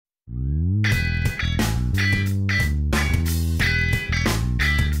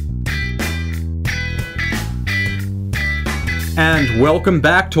And welcome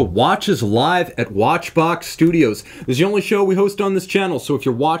back to Watches Live at Watchbox Studios. This is the only show we host on this channel, so if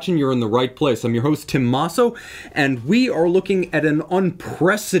you're watching, you're in the right place. I'm your host, Tim Mosso, and we are looking at an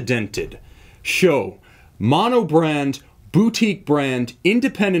unprecedented show. Mono brand, boutique brand,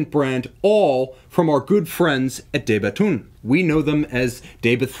 independent brand, all from our good friends at De Bethune. We know them as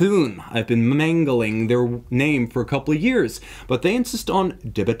De Bethune. I've been mangling their name for a couple of years, but they insist on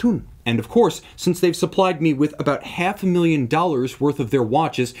De Bethune. And of course, since they've supplied me with about $500,000 worth of their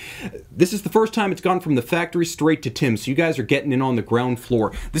watches, this is the first time it's gone from the factory straight to Tim, so you guys are getting in on the ground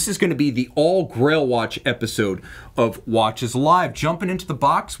floor. This is going to be the all Grail watch episode of Watches Live. Jumping into the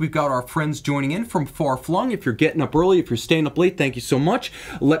box, we've got our friends joining in from far flung. If you're getting up early, if you're staying up late, thank you so much.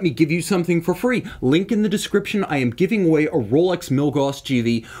 Let me give you something for free. Link in the description. I am giving away a Rolex Milgauss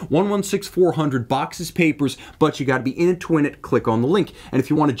GV 116400 boxes, papers, but you got to be in it to win it. Click on the link. And if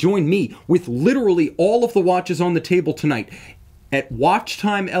you want to join me with literally all of the watches on the table tonight at Watch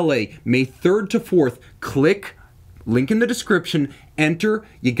Time LA, May 3rd to 4th, click link in the description, enter.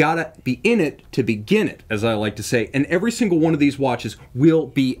 You gotta be in it to begin it, as I like to say, and every single one of these watches will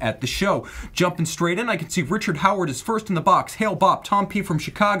be at the show. Jumping straight in, I can see Richard Howard is first in the box, Hale Bop, Tom P from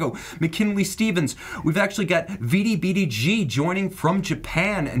Chicago, McKinley Stevens. We've actually got VDBDG joining from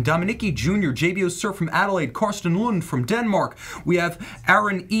Japan, and Dominiki Jr., JBO Sir from Adelaide, Karsten Lund from Denmark. We have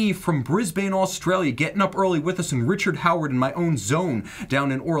Aaron E from Brisbane, Australia, getting up early with us, and Richard Howard in my own zone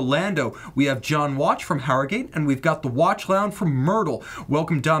down in Orlando. We have John Watch from Harrogate, and we've got the Watch Lounge from Myrtle.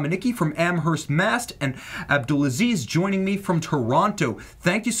 Welcome Dominiki from Amherst, Mass, and Abdulaziz joining me from Toronto.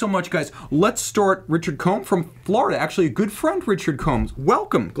 Thank you so much, guys. Let's start Richard Combs from Florida. Actually, a good friend, Richard Combs.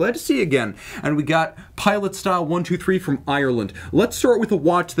 Welcome. Glad to see you again. And we got Pilot Style 123 from Ireland. Let's start with a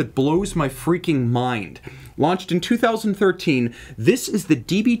watch that blows my freaking mind. Launched in 2013, this is the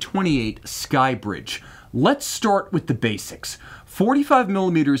DB28 Skybridge. Let's start with the basics. 45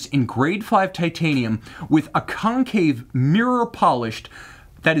 millimeters in grade 5 titanium with a concave mirror polished,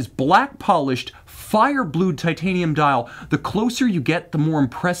 that is black polished, fire blued titanium dial. The closer you get, the more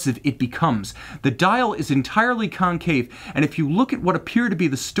impressive it becomes. The dial is entirely concave, and if you look at what appear to be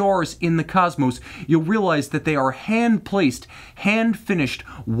the stars in the cosmos, you'll realize that they are hand-placed, hand-finished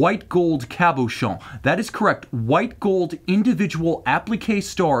white gold cabochon. That is correct, white gold individual applique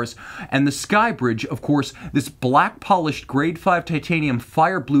stars, and the Skybridge, of course, this black polished grade 5 titanium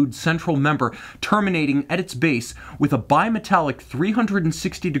fire blued central member terminating at its base with a bimetallic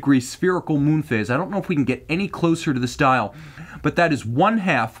 360-degree spherical moon phase. I don't know if we can get any closer to this dial, but that is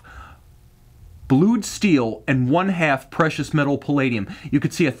 1/2 blued steel and 1/2 precious metal palladium. You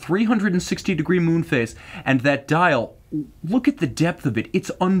could see a 360-degree moon phase, and that dial, look at the depth of it.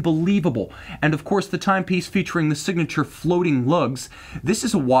 It's unbelievable. And of course, the timepiece featuring the signature floating lugs. This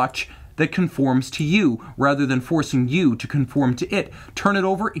is a watch that conforms to you rather than forcing you to conform to it. Turn it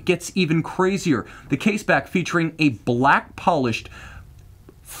over, it gets even crazier. The caseback featuring a black polished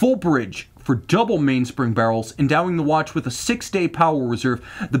full bridge for double mainspring barrels, endowing the watch with a 6-day power reserve.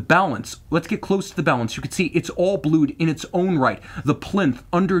 The balance, let's get close to the balance. You can see it's all blued in its own right. The plinth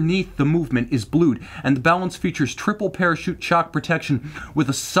underneath the movement is blued, and the balance features triple parachute shock protection with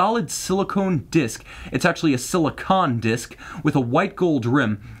a solid silicone disc. It's actually a silicon disc with a white gold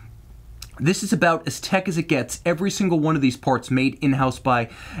rim. This is about as tech as it gets. Every single one of these parts made in-house by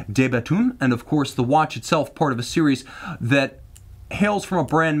De Bethune, and of course the watch itself part of a series that hails from a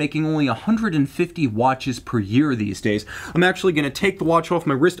brand making only 150 watches per year these days. I'm actually going to take the watch off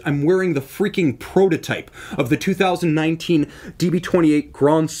my wrist. I'm wearing the freaking prototype of the 2019 DB28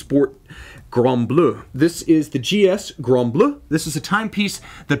 Grand Sport Grand Bleu. This is the GS Grand Bleu. This is a timepiece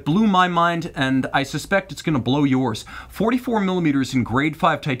that blew my mind, and I suspect it's going to blow yours. 44 millimeters in grade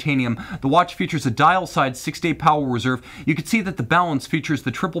 5 titanium. The watch features a dial-side 6-day power reserve. You can see that the balance features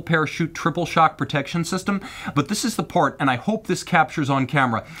the triple parachute, triple shock protection system, but this is the part, and I hope this captures on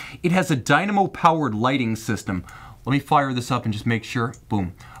camera. It has a dynamo-powered lighting system. Let me fire this up and just make sure.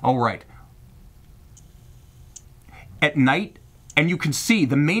 Boom. All right. At night, and you can see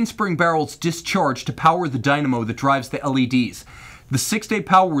the mainspring barrels discharge to power the dynamo that drives the LEDs. The 6-day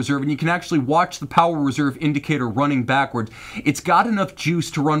power reserve, and you can actually watch the power reserve indicator running backwards. It's got enough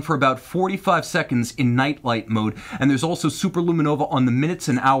juice to run for about 45 seconds in nightlight mode, and there's also superluminova on the minutes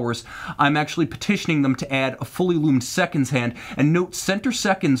and hours. I'm actually petitioning them to add a fully loomed seconds hand, and note center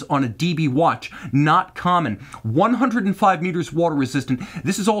seconds on a DB watch, not common. 105 meters water resistant.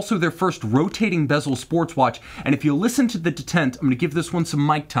 This is also their first rotating bezel sports watch, and if you listen to the detent, I'm going to give this one some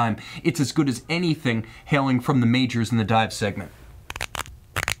mic time. It's as good as anything hailing from the majors in the dive segment.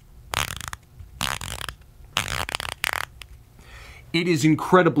 It is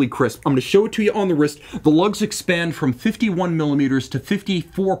incredibly crisp. I'm going to show it to you on the wrist. The lugs expand from 51 millimeters to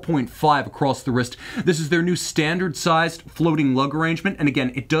 54.5 across the wrist. This is their new standard-sized floating lug arrangement, and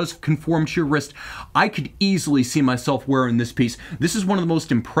again, it does conform to your wrist. I could easily see myself wearing this piece. This is one of the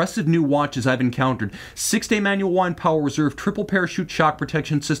most impressive new watches I've encountered. 6-day manual wind power reserve, triple parachute shock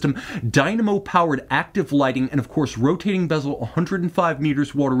protection system, dynamo-powered active lighting, and of course, rotating bezel, 105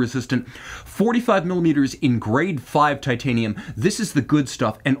 meters water resistant, 45 millimeters in grade 5 titanium. This is the good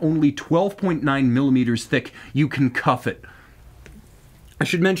stuff, and only 12.9 millimeters thick. You can cuff it. I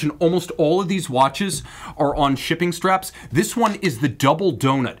should mention almost all of these watches are on shipping straps. This one is the double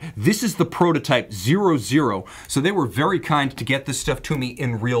donut. This is the prototype 00. So they were very kind to get this stuff to me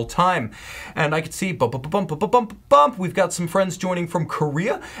in real time. And I could see bump. We've got some friends joining from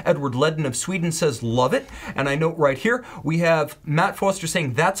Korea. Edward Ledden of Sweden says love it. And I note right here, we have Matt Foster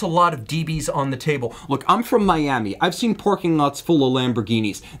saying that's a lot of DBs on the table. Look, I'm from Miami. I've seen parking lots full of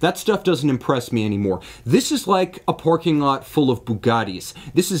Lamborghinis. That stuff doesn't impress me anymore. This is like a parking lot full of Bugattis.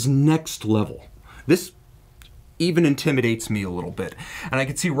 This is next level. This even intimidates me a little bit. And I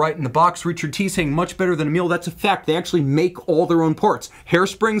can see right in the box, Richard T saying much better than Emil. That's a fact. They actually make all their own parts.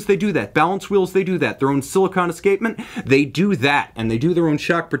 Hairsprings, they do that. Balance wheels, they do that. Their own silicone escapement, they do that. And they do their own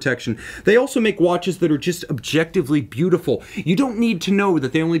shock protection. They also make watches that are just objectively beautiful. You don't need to know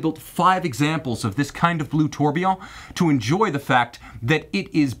that they only built 5 examples of this kind of blue tourbillon to enjoy the fact that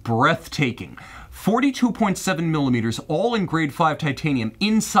it is breathtaking. 42.7 millimeters, all in grade 5 titanium,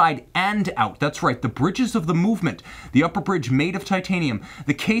 inside and out. That's right, the bridges of the movement, the upper bridge made of titanium,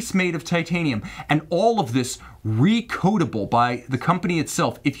 the case made of titanium, and all of this recoatable by the company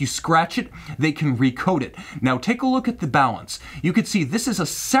itself. If you scratch it, they can recoat it. Now take a look at the balance. You can see this is a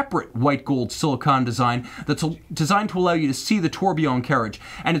separate white gold silicone design that's designed to allow you to see the tourbillon carriage,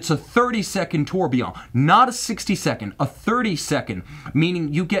 and it's a 30-second tourbillon, not a 60-second, a 30-second,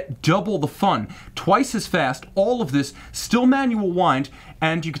 meaning you get double the fun, twice as fast, all of this, still manual wind,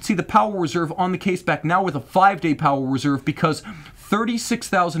 and you can see the power reserve on the case back now with a 5-day power reserve because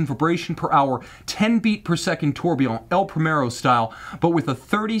 36,000 vibration per hour, 10 beat per second tourbillon, El Primero style, but with a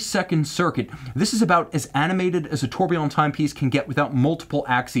 30-second circuit. This is about as animated as a tourbillon timepiece can get without multiple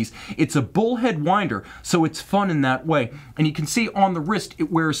axes. It's a bullhead winder, so it's fun in that way. And you can see on the wrist,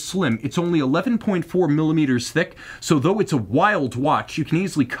 it wears slim. It's only 11.4 millimeters thick, so though it's a wild watch, you can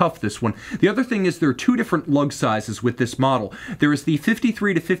easily cuff this one. The other thing is there are 2 different lug sizes with this model. There is the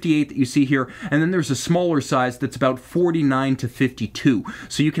 53 to 58 that you see here, and then there's a smaller size that's about 49 to 52.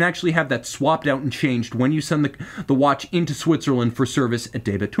 So you can actually have that swapped out and changed when you send the watch into Switzerland for service at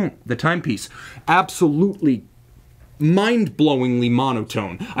De Bethune. The timepiece, absolutely mind-blowingly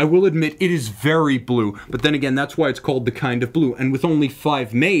monotone. I will admit it is very blue, but then again, that's why it's called the kind of blue. And with only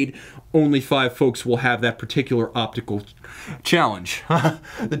 5 made, only 5 folks will have that particular optical challenge.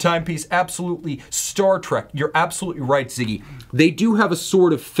 The timepiece, absolutely Star Trek. You're absolutely right, Ziggy. They do have a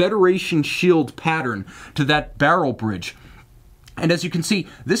sort of Federation shield pattern to that barrel bridge. And as you can see,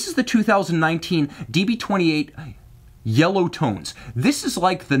 this is the 2019 DB28 yellow tones. This is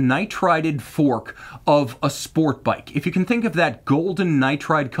like the nitrided fork of a sport bike. If you can think of that golden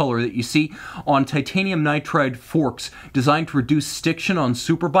nitride color that you see on titanium nitride forks designed to reduce stiction on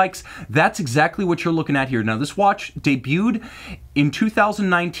super bikes, that's exactly what you're looking at here. Now, this watch debuted in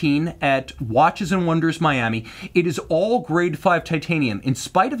 2019 at Watches and Wonders Miami. It is all grade 5 titanium in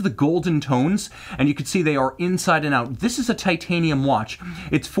spite of the golden tones, and you can see they are inside and out. This is a titanium watch.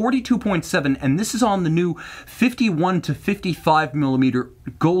 It's 42.7, and this is on the new 51 to 55 millimeter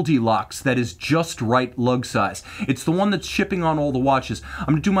Goldilocks that is just right lug size. It's the one that's shipping on all the watches. I'm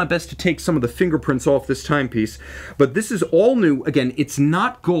going to do my best to take some of the fingerprints off this timepiece, but this is all new. Again, it's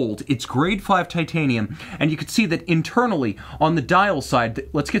not gold, it's grade 5 titanium, and you can see that internally on the dial side,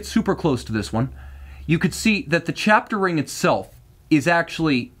 let's get super close to this one, you could see that the chapter ring itself is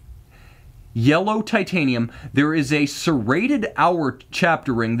actually yellow titanium. There is a serrated hour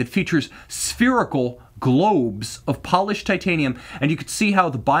chapter ring that features spherical globes of polished titanium, and you can see how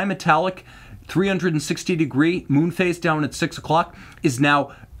the bimetallic 360-degree moon phase down at 6 o'clock is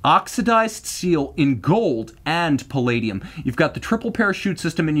now oxidized steel in gold and palladium. You've got the triple parachute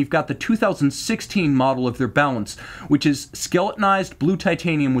system, and you've got the 2016 model of their balance, which is skeletonized blue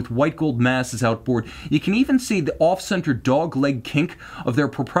titanium with white gold masses outboard. You can even see the off-center dog leg kink of their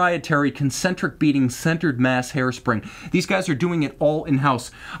proprietary concentric beating centered mass hairspring. These guys are doing it all in-house.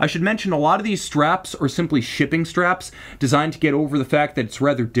 I should mention a lot of these straps are simply shipping straps designed to get over the fact that it's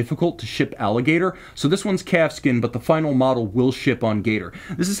rather difficult to ship alligator. So this one's calfskin, but the final model will ship on gator.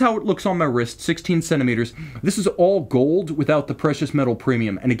 This is how it looks on my wrist, 16 centimeters. This is all gold without the precious metal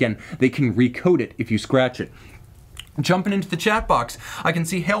premium. And again, they can recoat it if you scratch it. Jumping into the chat box, I can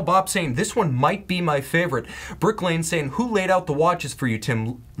see Hail Bob saying, this one might be my favorite. Brick Lane saying, who laid out the watches for you,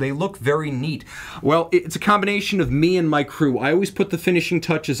 Tim? They look very neat. Well, it's a combination of me and my crew. I always put the finishing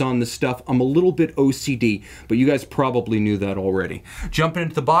touches on this stuff. I'm a little bit OCD, but you guys probably knew that already. Jumping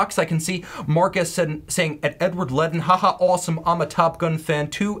into the box, I can see Marcus saying, at Edward Ledden, haha, awesome, I'm a Top Gun fan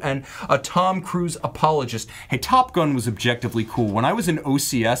too, and a Tom Cruise apologist. Hey, Top Gun was objectively cool. When I was in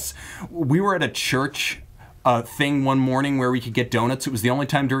OCS, we were at a church thing one morning where we could get donuts. It was the only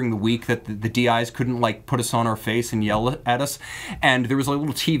time during the week that the DIs couldn't like put us on our face and yell at us. And there was a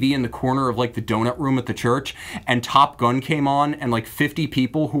little TV in the corner of like the donut room at the church, and Top Gun came on, and like 50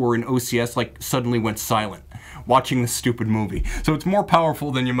 people who were in OCS like suddenly went silent watching this stupid movie. So it's more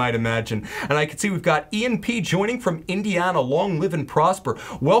powerful than you might imagine. And I can see we've got Ian P joining from Indiana. Long live and prosper.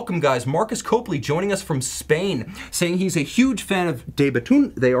 Welcome, guys. Marcus Copley joining us from Spain, saying he's a huge fan of De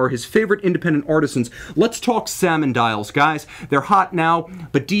Bethune. They are his favorite independent artisans. Let's talk salmon dials, guys. They're hot now,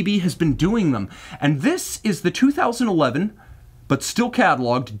 but DB has been doing them. And this is the 2011 but still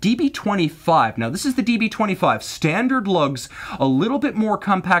cataloged DB25. Now this is the DB25, standard lugs, a little bit more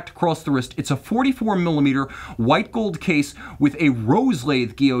compact across the wrist. It's a 44mm white gold case with a rose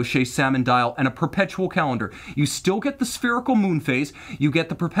lathe guilloche salmon dial and a perpetual calendar. You still get the spherical moon phase. You get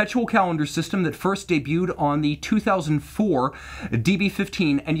the perpetual calendar system that first debuted on the 2004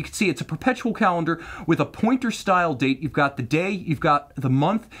 DB15, and you can see it's a perpetual calendar with a pointer style date. You've got the day, you've got the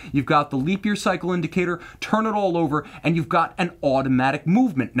month, you've got the leap year cycle indicator, turn it all over, and you've got an automatic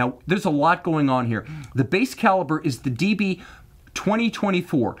movement. Now, there's a lot going on here. The base caliber is the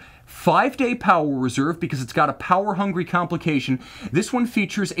DB2024. 5-day power reserve because it's got a power-hungry complication. This one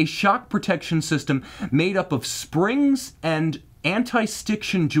features a shock protection system made up of springs and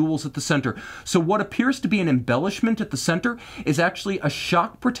anti-stiction jewels at the center. So what appears to be an embellishment at the center is actually a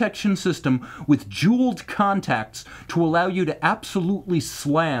shock protection system with jeweled contacts to allow you to absolutely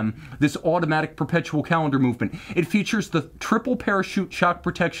slam this automatic perpetual calendar movement. It features the triple parachute shock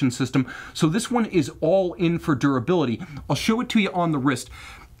protection system, so this one is all in for durability. I'll show it to you on the wrist.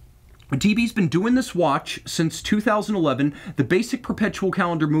 DB's been doing this watch since 2011. The basic perpetual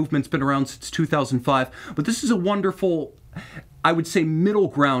calendar movement's been around since 2005, but this is a wonderful, I would say, middle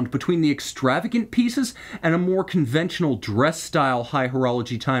ground between the extravagant pieces and a more conventional dress-style high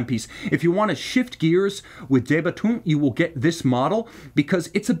horology timepiece. If you want to shift gears with De Bethune, you will get this model because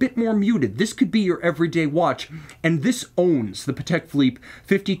it's a bit more muted. This could be your everyday watch, and this owns the Patek Philippe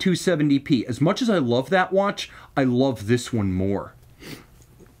 5270P. As much as I love that watch, I love this one more.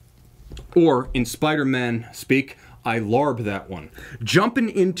 Or, in Spider-Man speak, I larb that one. Jumping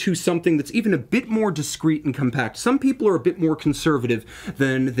into something that's even a bit more discreet and compact. Some people are a bit more conservative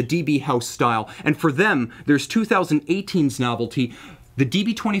than the DB house style, and for them, there's 2018's novelty, the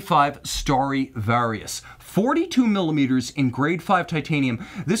DB25 Starry Varius. 42mm in grade 5 titanium.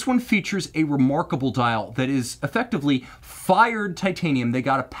 This one features a remarkable dial that is effectively fired titanium. They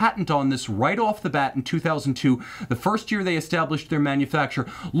got a patent on this right off the bat in 2002, the first year they established their manufacture.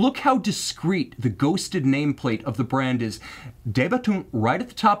 Look how discreet the ghosted nameplate of the brand is. De Bethune right at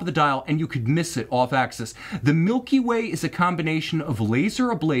the top of the dial, and you could miss it off axis. The Milky Way is a combination of laser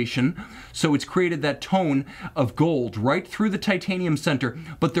ablation, so it's created that tone of gold right through the titanium center,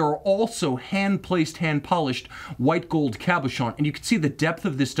 but there are also hand-placed, hand-polished white gold cabochon, and you can see the depth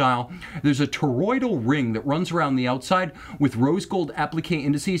of this dial. There's a toroidal ring that runs around the outside with rose gold applique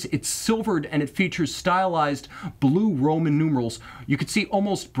indices. It's silvered and it features stylized blue Roman numerals. You could see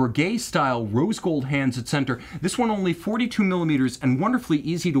almost Breguet style rose gold hands at center. This one only 42mm and wonderfully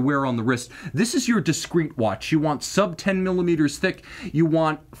easy to wear on the wrist. This is your discreet watch. You want sub 10mm thick, you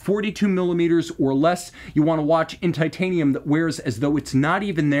want 42mm or less, you want a watch in titanium that wears as though it's not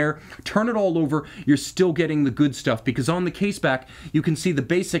even there. Turn it all over, you're still getting the good stuff, because on the case back you can see the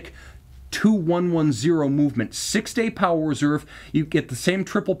basic 2110 movement, 6-day power reserve. You get the same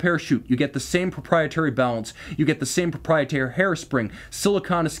triple parachute, you get the same proprietary balance, you get the same proprietary hairspring,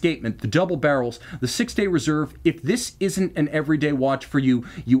 silicone escapement, the double barrels, the 6-day reserve. If this isn't an everyday watch for you,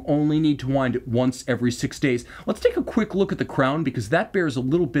 you only need to wind it once every 6 days. Let's take a quick look at the crown, because that bears a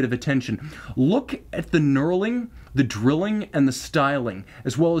little bit of attention. Look at the knurling, the drilling, and the styling,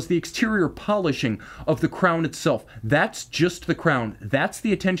 as well as the exterior polishing of the crown itself. That's just the crown. That's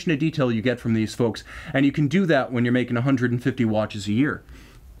the attention to detail you get from these folks, and you can do that when you're making 150 watches a year.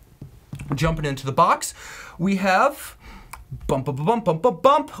 Jumping into the box, we have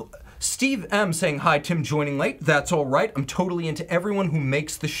Steve M saying, hi, Tim joining late. That's all right. I'm totally into everyone who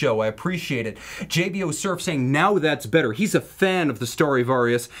makes the show. I appreciate it. JBO Surf saying, now that's better. He's a fan of the Starry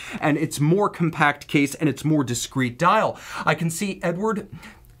Varius, and it's more compact case and it's more discreet dial. I can see Edward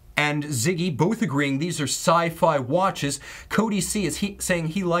and Ziggy both agreeing these are sci-fi watches. Cody C is saying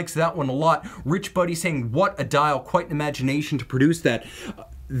he likes that one a lot. Rich Buddy saying, what a dial, quite an imagination to produce that.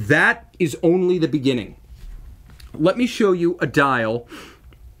 That is only the beginning. Let me show you a dial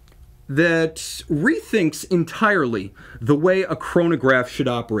that rethinks entirely the way a chronograph should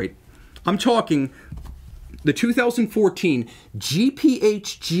operate. I'm talking the 2014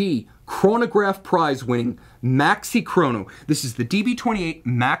 GPHG Chronograph Prize-winning Maxichrono. This is the DB28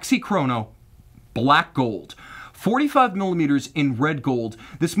 Maxichrono Black Gold. 45 millimeters in red gold.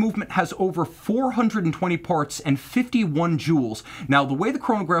 This movement has over 420 parts and 51 jewels. Now, the way the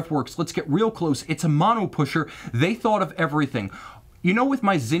chronograph works, let's get real close. It's a mono pusher. They thought of everything. You know, with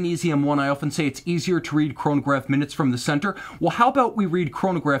my Zinesi M1, I often say it's easier to read chronograph minutes from the center. Well, how about we read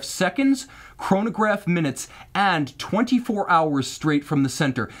chronograph seconds, chronograph minutes, and 24 hours straight from the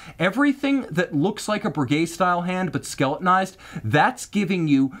center? Everything that looks like a Breguet-style hand but skeletonized, that's giving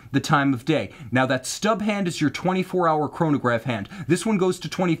you the time of day. Now, that stub hand is your 24-hour chronograph hand. This one goes to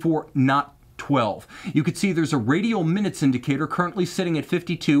 24, not 12. You could see there's a radial minutes indicator currently sitting at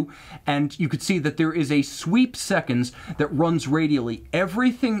 52, and you could see that there is a sweep seconds that runs radially.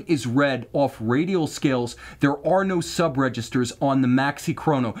 Everything is read off radial scales. There are no sub-registers on the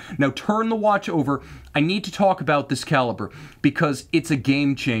Maxichrono. Now turn the watch over. I need to talk about this caliber because it's a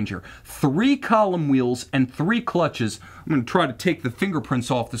game changer. 3 column wheels and 3 clutches. I'm going to try to take the fingerprints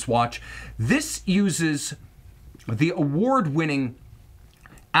off this watch. This uses the award-winning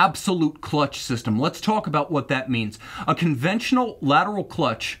absolute clutch system. Let's talk about what that means. A conventional lateral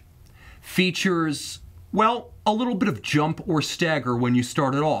clutch features, well, a little bit of jump or stagger when you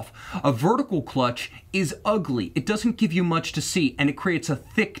start it off. A vertical clutch is ugly. It doesn't give you much to see, and it creates a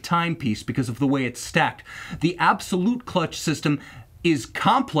thick timepiece because of the way it's stacked. The absolute clutch system is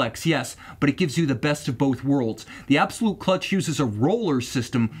complex, yes, but it gives you the best of both worlds. The absolute clutch uses a roller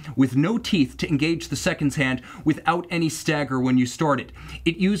system with no teeth to engage the seconds hand without any stagger when you start it.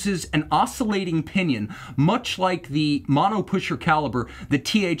 It uses an oscillating pinion, much like the mono pusher caliber, the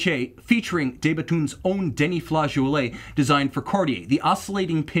THA, featuring de Bethune's own Denis Flageolet, designed for Cartier. The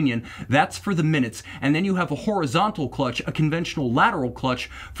oscillating pinion, that's for the minutes, and then you have a horizontal clutch, a conventional lateral clutch,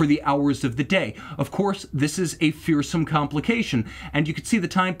 for the hours of the day. Of course, this is a fearsome complication, and you can see the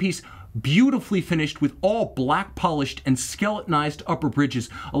timepiece beautifully finished with all black polished and skeletonized upper bridges,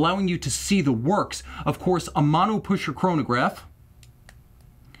 allowing you to see the works. Of course, a mono pusher chronograph.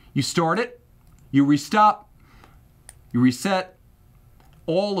 You start it, you restop, you reset,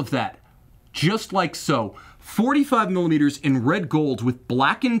 all of that, just like so. 45 millimeters in red gold with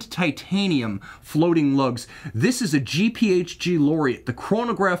blackened titanium floating lugs. This is a GPHG laureate, the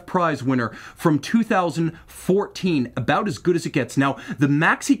Chronograph Prize winner from 2014. About as good as it gets. Now, the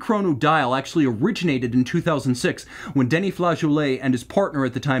Maxichrono dial actually originated in 2006 when Denis Flageolet and his partner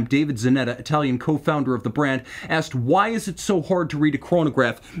at the time, David Zanetta, Italian co-founder of the brand, asked, why is it so hard to read a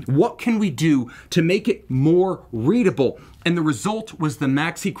chronograph? What can we do to make it more readable? And the result was the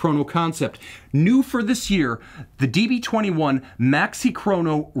Maxichrono concept. New for this year, the DB21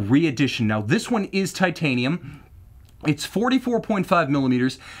 Maxichrono ReEdition. Now, this one is titanium. It's 44.5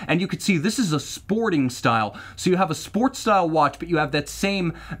 millimeters, and you can see this is a sporting style. So you have a sports style watch, but you have that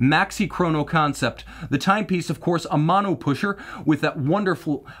same Maxichrono concept. The timepiece, of course, a mono pusher with that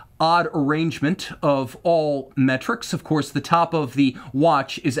wonderful odd arrangement of all metrics. Of course, the top of the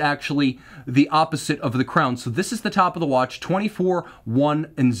watch is actually the opposite of the crown. So this is the top of the watch, 24,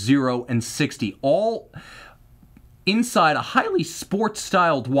 1, and 0, and 60. All inside a highly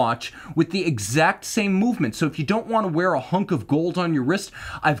sports-styled watch with the exact same movement. So if you don't want to wear a hunk of gold on your wrist,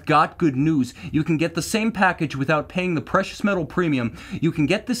 I've got good news. You can get the same package without paying the precious metal premium. You can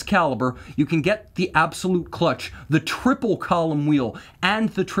get this caliber, you can get the absolute clutch, the triple column wheel, and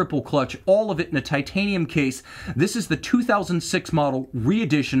the triple clutch, all of it in a titanium case. This is the 2006 model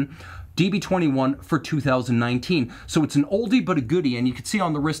ReEdition DB21 for 2019. So it's an oldie but a goodie, and you can see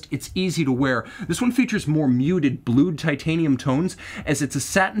on the wrist it's easy to wear. This one features more muted blued titanium tones as it's a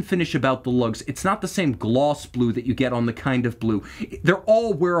satin finish about the lugs. It's not the same gloss blue that you get on the kind of blue. They're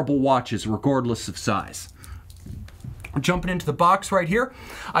all wearable watches regardless of size. Jumping into the box right here,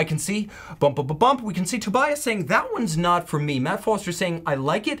 I can see bump, bump, bump. We can see Tobias saying that one's not for me. Matt Foster saying I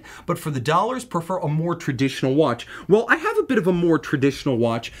like it, but for the dollars, prefer a more traditional watch. Well, I have a bit of a more traditional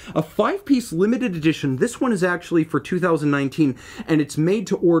watch, a 5-piece limited edition. This one is actually for 2019, and it's made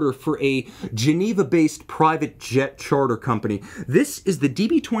to order for a Geneva-based private jet charter company. This is the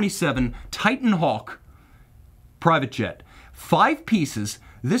DB27 Titan Hawk private jet. 5 pieces.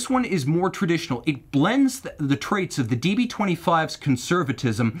 This one is more traditional. It blends the traits of the DB25's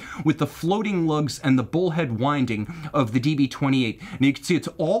conservatism with the floating lugs and the bullhead winding of the DB28. And you can see it's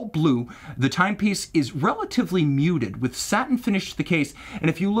all blue. The timepiece is relatively muted with satin finish to the case. And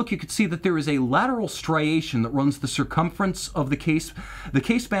if you look, you can see that there is a lateral striation that runs the circumference of the case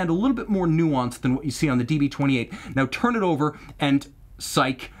band, a little bit more nuanced than what you see on the DB28. Now turn it over and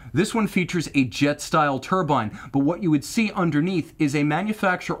psych. This one features a jet-style turbine, but what you would see underneath is a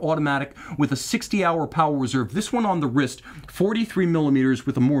manufacturer automatic with a 60-hour power reserve. This one on the wrist, 43 millimeters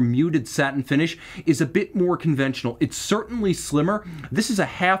with a more muted satin finish, is a bit more conventional. It's certainly slimmer. This is a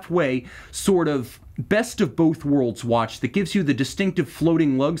halfway sort of best of both worlds watch that gives you the distinctive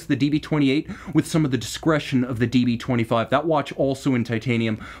floating lugs, the DB28, with some of the discretion of the DB25. That watch also in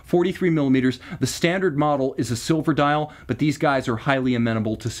titanium, 43 millimeters. The standard model is a silver dial, but these guys are highly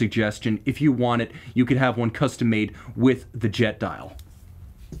amenable to suggestion. If you want it, you could have one custom made with the jet dial.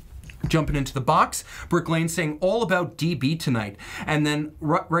 Jumping into the box, Brick Lane saying all about DB tonight. And then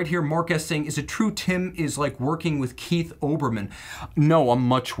right here, Mark S saying, is it true Tim is like working with Keith Oberman? No, I'm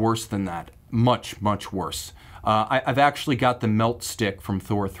much worse than that. Much, much worse. I've actually got the melt stick from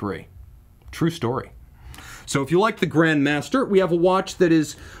Thor 3. True story. So if you like the Grandmaster, we have a watch that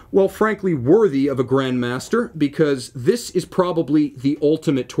is, well, frankly, worthy of a Grandmaster, because this is probably the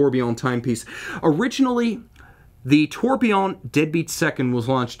ultimate tourbillon timepiece. Originally, the Tourbillon Deadbeat Second was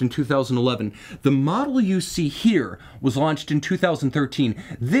launched in 2011. The model you see here was launched in 2013.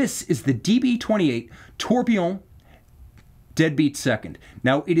 This is the DB28 Tourbillon Deadbeat Second.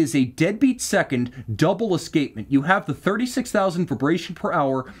 Now, it is a Deadbeat Second double escapement. You have the 36,000 vibration per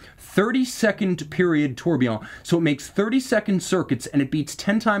hour, 30-second period tourbillon. So it makes 30-second circuits, and it beats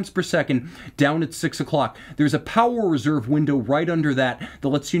 10 times per second down at 6 o'clock. There's a power reserve window right under that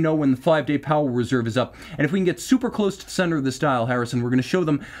lets you know when the 5-day power reserve is up. And if we can get super close to the center of this dial, Harrison, we're going to show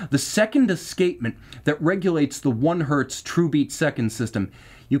them the second escapement that regulates the 1 Hertz true beat second system.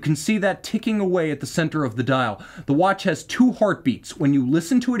 You can see that ticking away at the center of the dial. The watch has 2 heartbeats. When you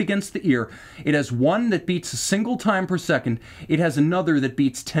listen to it against the ear, it has one that beats a single time per second. It has another that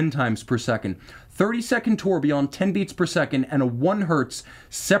beats 10 times per second. 30-second tourbillon, 10 beats per second, and a 1 Hertz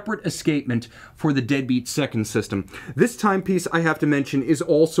separate escapement for the Deadbeat Second system. This timepiece, I have to mention, is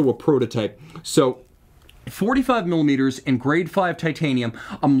also a prototype. So 45 millimeters in grade 5 titanium.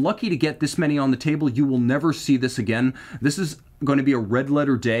 I'm lucky to get this many on the table. You will never see this again. This is going to be a red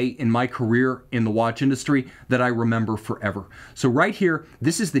letter day in my career in the watch industry that I remember forever. So right here,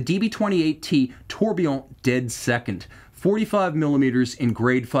 this is the DB28T Tourbillon Dead Second. 45 millimeters in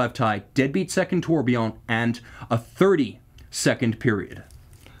grade 5 tie, Deadbeat Second tourbillon, and a 30-second period.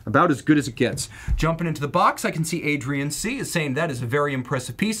 About as good as it gets. Jumping into the box, I can see Adrian C. is saying that is a very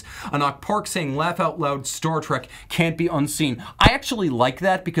impressive piece. Anak Park saying, laugh out loud, Star Trek can't be unseen. I actually like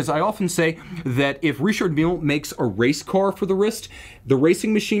that because I often say that if Richard Mille makes a race car for the wrist, the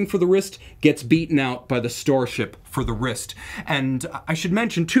racing machine for the wrist gets beaten out by the Starship for the wrist. And I should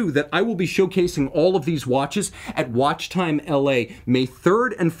mention too that I will be showcasing all of these watches at Watch Time LA. May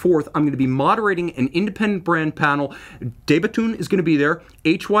 3rd and 4th, I'm going to be moderating an independent brand panel. De Bethune is going to be there.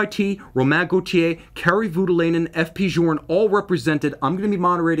 HYT, Romain Gauthier, Kari Voutilainen, FP Journe, all represented. I'm going to be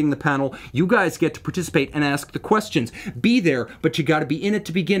moderating the panel. You guys get to participate and ask the questions. Be there, but you got to be in it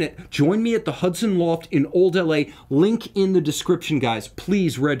to begin it. Join me at the Hudson Loft in Old LA. Link in the description, guys.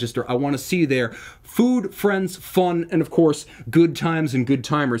 Please register. I want to see you there. Food, friends, fun, and of course, good times and good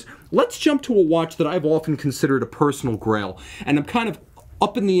timers. Let's jump to a watch that I've often considered a personal grail, and I'm kind of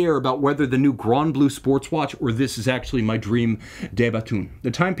up in the air about whether the new Grand Bleu sports watch or this is actually my dream De Bethune.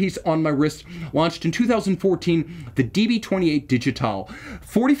 The timepiece on my wrist, launched in 2014, the DB28 Digitale.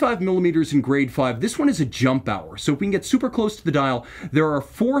 45 millimeters in grade 5. This one is a jump hour, so if we can get super close to the dial, there are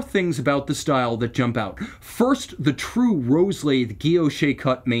 4 things about this dial that jump out. First, the true rose lathe guilloche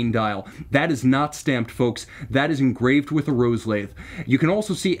cut main dial. That is not stamped, folks. That is engraved with a rose lathe. You can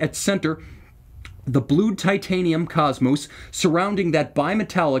also see at center the blued titanium cosmos surrounding that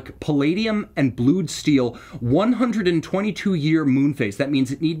bimetallic palladium and blued steel 122-year moon phase. That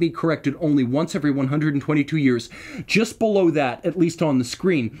means it need be corrected only once every 122 years. Just below that, at least on the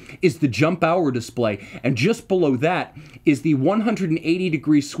screen, is the jump hour display. And just below that is the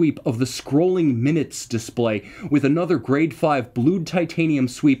 180-degree sweep of the scrolling minutes display with another grade 5 blued titanium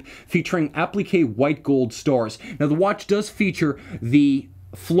sweep featuring applique white gold stars. Now the watch does feature the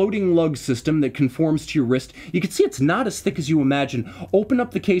floating lug system that conforms to your wrist. You can see it's not as thick as you imagine. Open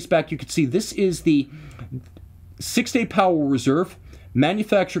up the case back, you can see this is the 6-day power reserve,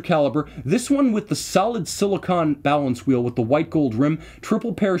 Manufacturer caliber. This one with the solid silicone balance wheel with the white gold rim,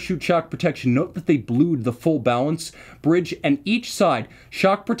 triple parachute shock protection. Note that they blued the full balance bridge, and each side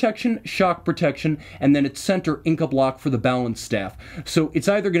shock protection, and then its center Inca block for the balance staff. So it's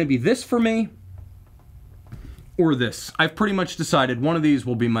either going to be this for me or this. I've pretty much decided one of these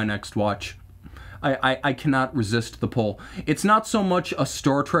will be my next watch. I cannot resist the pull. It's not so much a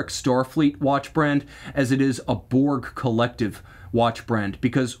Star Trek Starfleet watch brand as it is a Borg Collective watch brand,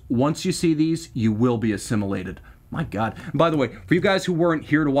 because once you see these, you will be assimilated. My God. And by the way, for you guys who weren't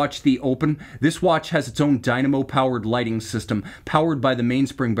here to watch the Open, this watch has its own dynamo-powered lighting system, powered by the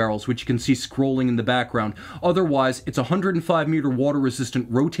mainspring barrels, which you can see scrolling in the background. Otherwise, it's a 105-meter water-resistant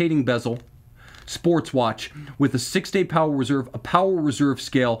rotating bezel sports watch with a 6-day power reserve, a power reserve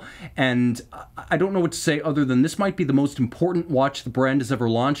scale, and I don't know what to say other than this might be the most important watch the brand has ever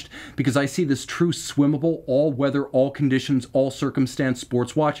launched, because I see this true swimmable, all-weather, all conditions, all circumstance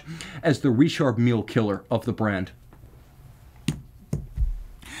sports watch as the Richard Mille killer of the brand.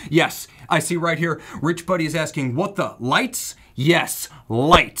 Yes, I see right here, Rich Buddy is asking, what the, lights? Yes,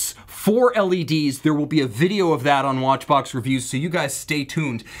 lights. 4 LEDs. There will be a video of that on Watchbox Reviews, so you guys stay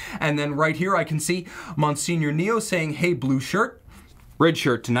tuned. And then right here I can see Monsignor Neo saying, hey, blue shirt. Red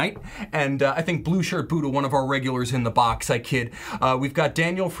shirt tonight. And I think blue shirt Buddha, one of our regulars in the box, I kid. We've got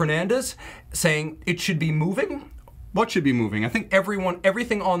Daniel Fernandez saying it should be moving. What should be moving? I think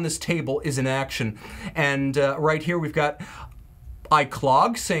everything on this table is in action. And right here we've got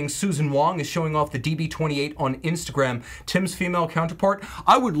iClog saying Susan Wong is showing off the DB28 on Instagram. Tim's female counterpart.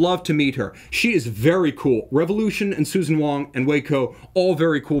 I would love to meet her. She is very cool. Revolution and Susan Wong and Waco, all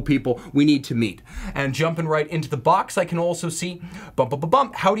very cool people we need to meet. And jumping right into the box, I can also see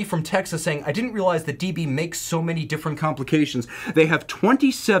Howdy from Texas saying, I didn't realize that DB makes so many different complications. They have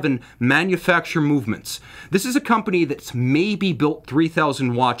 27 manufacture movements. This is a company that's maybe built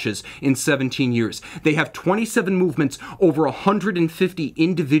 3,000 watches in 17 years. They have 27 movements, over 150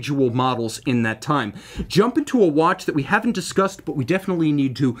 individual models in that time. Jump into a watch that we haven't discussed, but we definitely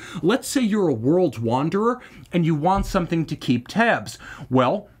need to. Let's say you're a world wanderer and you want something to keep tabs.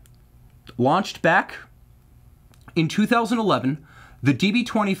 Well, launched back in 2011, the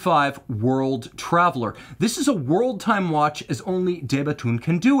DB25 World Traveler. This is a world time watch as only De Bethune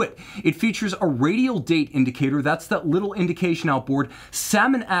can do it. It features a radial date indicator, that's that little indication outboard,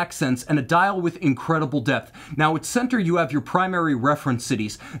 salmon accents, and a dial with incredible depth. Now at center you have your primary reference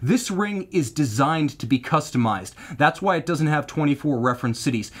cities. This ring is designed to be customized. That's why it doesn't have 24 reference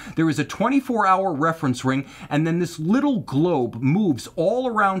cities. There is a 24-hour reference ring, and then this little globe moves all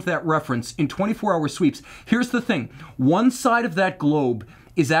around that reference in 24-hour sweeps. Here's the thing, one side of that globe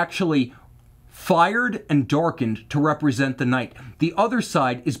is actually fired and darkened to represent the night. The other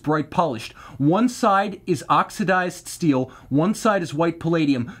side is bright polished. One side is oxidized steel, one side is white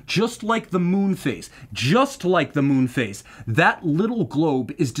palladium, just like the moon phase. Just like the moon phase. That little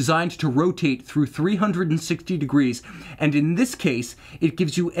globe is designed to rotate through 360 degrees, and in this case, it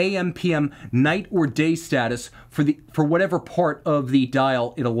gives you AM, PM, night or day status for whatever part of the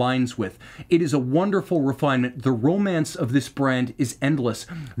dial it aligns with. It is a wonderful refinement. The romance of this brand is endless.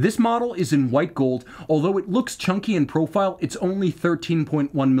 This model is in white gold. Although it looks chunky in profile, it's only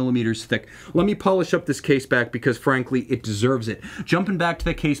 13.1 millimeters thick. Let me polish up this case back because frankly it deserves it. Jumping back to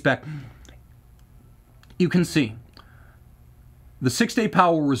the case back, you can see the 6-day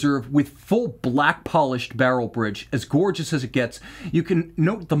power reserve with full black polished barrel bridge, as gorgeous as it gets. You can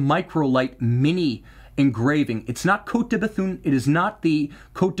note the Microlight mini engraving. It's not Côte de Bethune, it is not the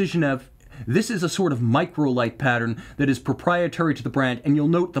Côte de Genève. This is a sort of microlight pattern that is proprietary to the brand, and you'll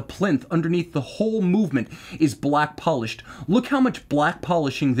note the plinth underneath the whole movement is black polished. Look how much black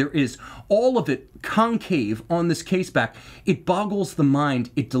polishing there is. All of it concave on this case back. It boggles the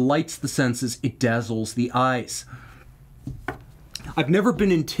mind, it delights the senses, it dazzles the eyes. I've never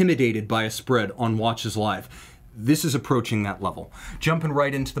been intimidated by a spread on Watches Live. This is approaching that level. Jumping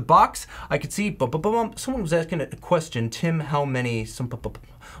right into the box, I could see, someone was asking a question, Tim, how many,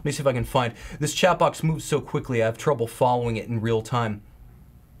 let me see if I can find, this chat box moves so quickly I have trouble following it in real time.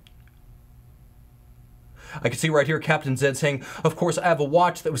 I can see right here Captain Zed saying, of course, I have a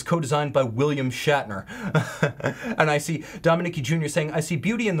watch that was co-designed by William Shatner. And I see Dominique Jr. saying, I see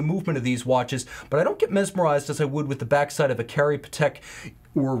beauty in the movement of these watches, but I don't get mesmerized as I would with the backside of a Carry Patek.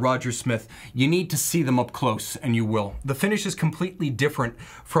 or Roger Smith, you need to see them up close, and you will. The finish is completely different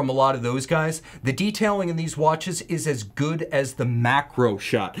from a lot of those guys. The detailing in these watches is as good as the macro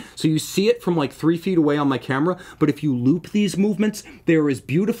shot. So you see it from like 3 feet away on my camera, but if you loop these movements, they are as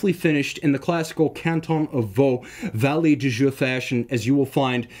beautifully finished in the classical Canton of Vaud, Valet de Jeu fashion as you will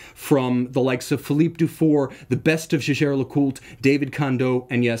find from the likes of Philippe Dufour, the best of Jaeger-LeCoultre, David Kondo,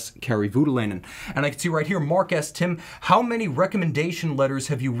 and yes, Kari Voutilainen. And I can see right here, Mark asked Tim, how many recommendation letters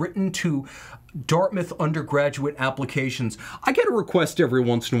have you written to Dartmouth undergraduate applications? I get a request every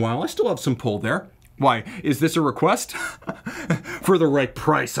once in a while. I still have some pull there. Why, is this a request? For the right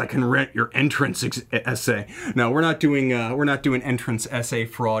price, I can rent your entrance essay. No, we're not doing entrance essay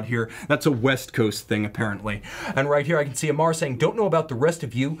fraud here. That's a West Coast thing, apparently. And right here, I can see Amar saying, don't know about the rest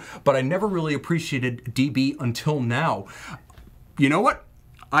of you, but I never really appreciated DB until now. You know what?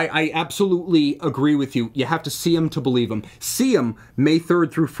 I absolutely agree with you. You have to see them to believe them. See them May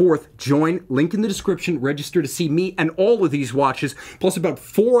 3rd through 4th. Join, link in the description, register to see me and all of these watches, plus about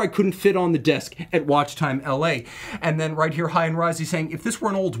 4 I couldn't fit on the desk at Watch Time LA. And then right here, High and Risey saying, if this were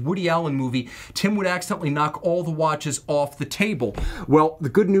an old Woody Allen movie, Tim would accidentally knock all the watches off the table. Well, the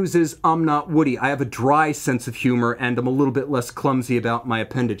good news is I'm not Woody. I have a dry sense of humor, and I'm a little bit less clumsy about my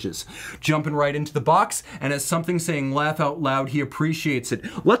appendages. Jumping right into the box, and as something saying laugh out loud, he appreciates it.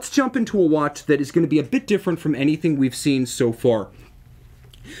 Let's jump into a watch that is going to be a bit different from anything we've seen so far.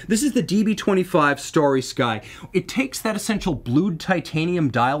 This is the DB25 Starry Sky. It takes that essential blued titanium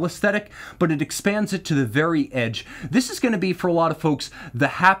dial aesthetic, but it expands it to the very edge. This is going to be, for a lot of folks, the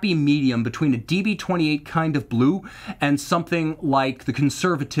happy medium between a DB28 kind of blue and something like the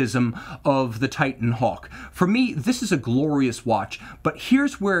conservatism of the Titan Hawk. For me, this is a glorious watch, but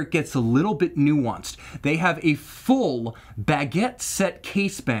here's where it gets a little bit nuanced. They have a full baguette set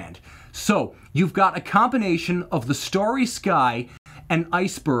case band. So, you've got a combination of the Starry Sky and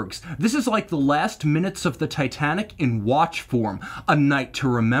icebergs. This is like the last minutes of the Titanic in watch form. A night to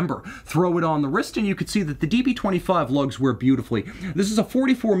remember. Throw it on the wrist and you can see that the DB25 lugs wear beautifully. This is a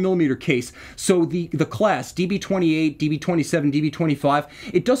 44mm case, so the class, DB28, DB27, DB25,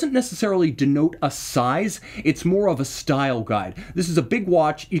 it doesn't necessarily denote a size, it's more of a style guide. This is a big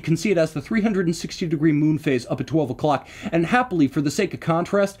watch. You can see it has the 360-degree moon phase up at 12 o'clock, and happily, for the sake of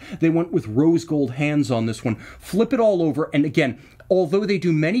contrast, they went with rose gold hands on this one. Flip it all over, and again, although they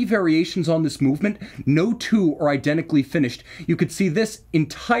do many variations on this movement, no two are identically finished. You could see this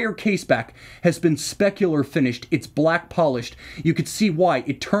entire case back has been specular finished. It's black polished. You could see why.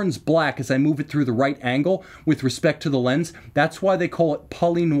 It turns black as I move it through the right angle with respect to the lens. That's why they call it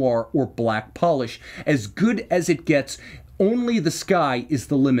poly noir or black polish. As good as it gets, only the sky is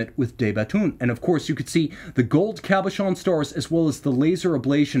the limit with De Bethune. And of course, you could see the gold cabochon stars as well as the laser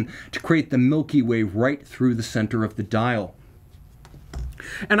ablation to create the Milky Way right through the center of the dial.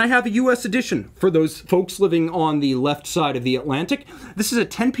 And I have a US edition for those folks living on the left side of the Atlantic. This is a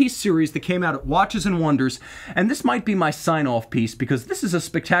 10-piece series that came out at Watches and Wonders, and this might be my sign-off piece because this is a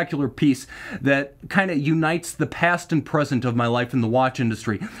spectacular piece that kind of unites the past and present of my life in the watch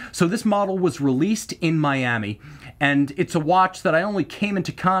industry. So this model was released in Miami, and it's a watch that I only came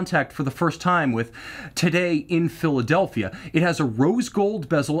into contact for the first time with today in Philadelphia. It has a rose gold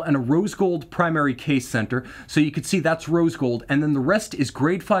bezel and a rose gold primary case center, so you can see that's rose gold, and then the rest is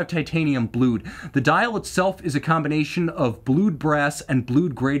grade 5 titanium blued. The dial itself is a combination of blued brass and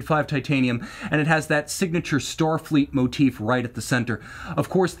blued grade 5 titanium, and it has that signature Starfleet motif right at the center. Of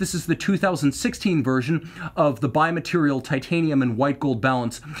course, this is the 2016 version of the bimaterial titanium and white gold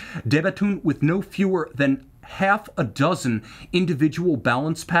balance. De Bethune with no fewer than half a dozen individual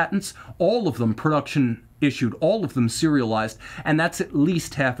balance patents, all of them production issued, all of them serialized, and that's at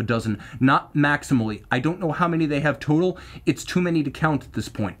least half a dozen, not maximally. I don't know how many they have total. It's too many to count at this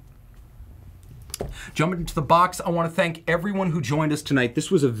point. Jumping into the box, I want to thank everyone who joined us tonight. This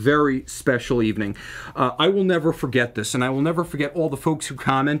was a very special evening. I will never forget this, and I will never forget all the folks who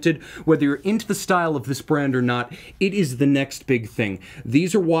commented. Whether you're into the style of this brand or not, it is the next big thing.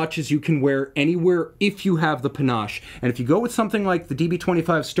 These are watches you can wear anywhere if you have the panache. And if you go with something like the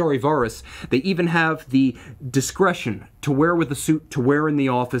DB25 Starry Varius, they even have the discretion to wear with a suit, to wear in the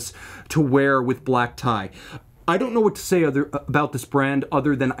office, to wear with black tie. I don't know what to say about this brand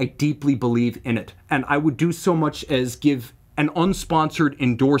other than I deeply believe in it. And I would do so much as give an unsponsored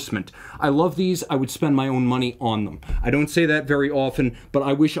endorsement. I love these. I would spend my own money on them. I don't say that very often, but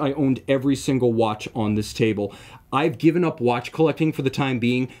I wish I owned every single watch on this table. I've given up watch collecting for the time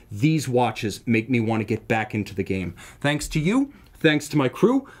being. These watches make me want to get back into the game. Thanks to you. Thanks to my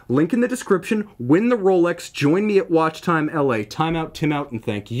crew. Link in the description. Win the Rolex. Join me at Watch Time LA. Time out, Tim out, and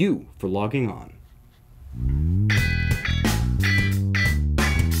thank you for logging on.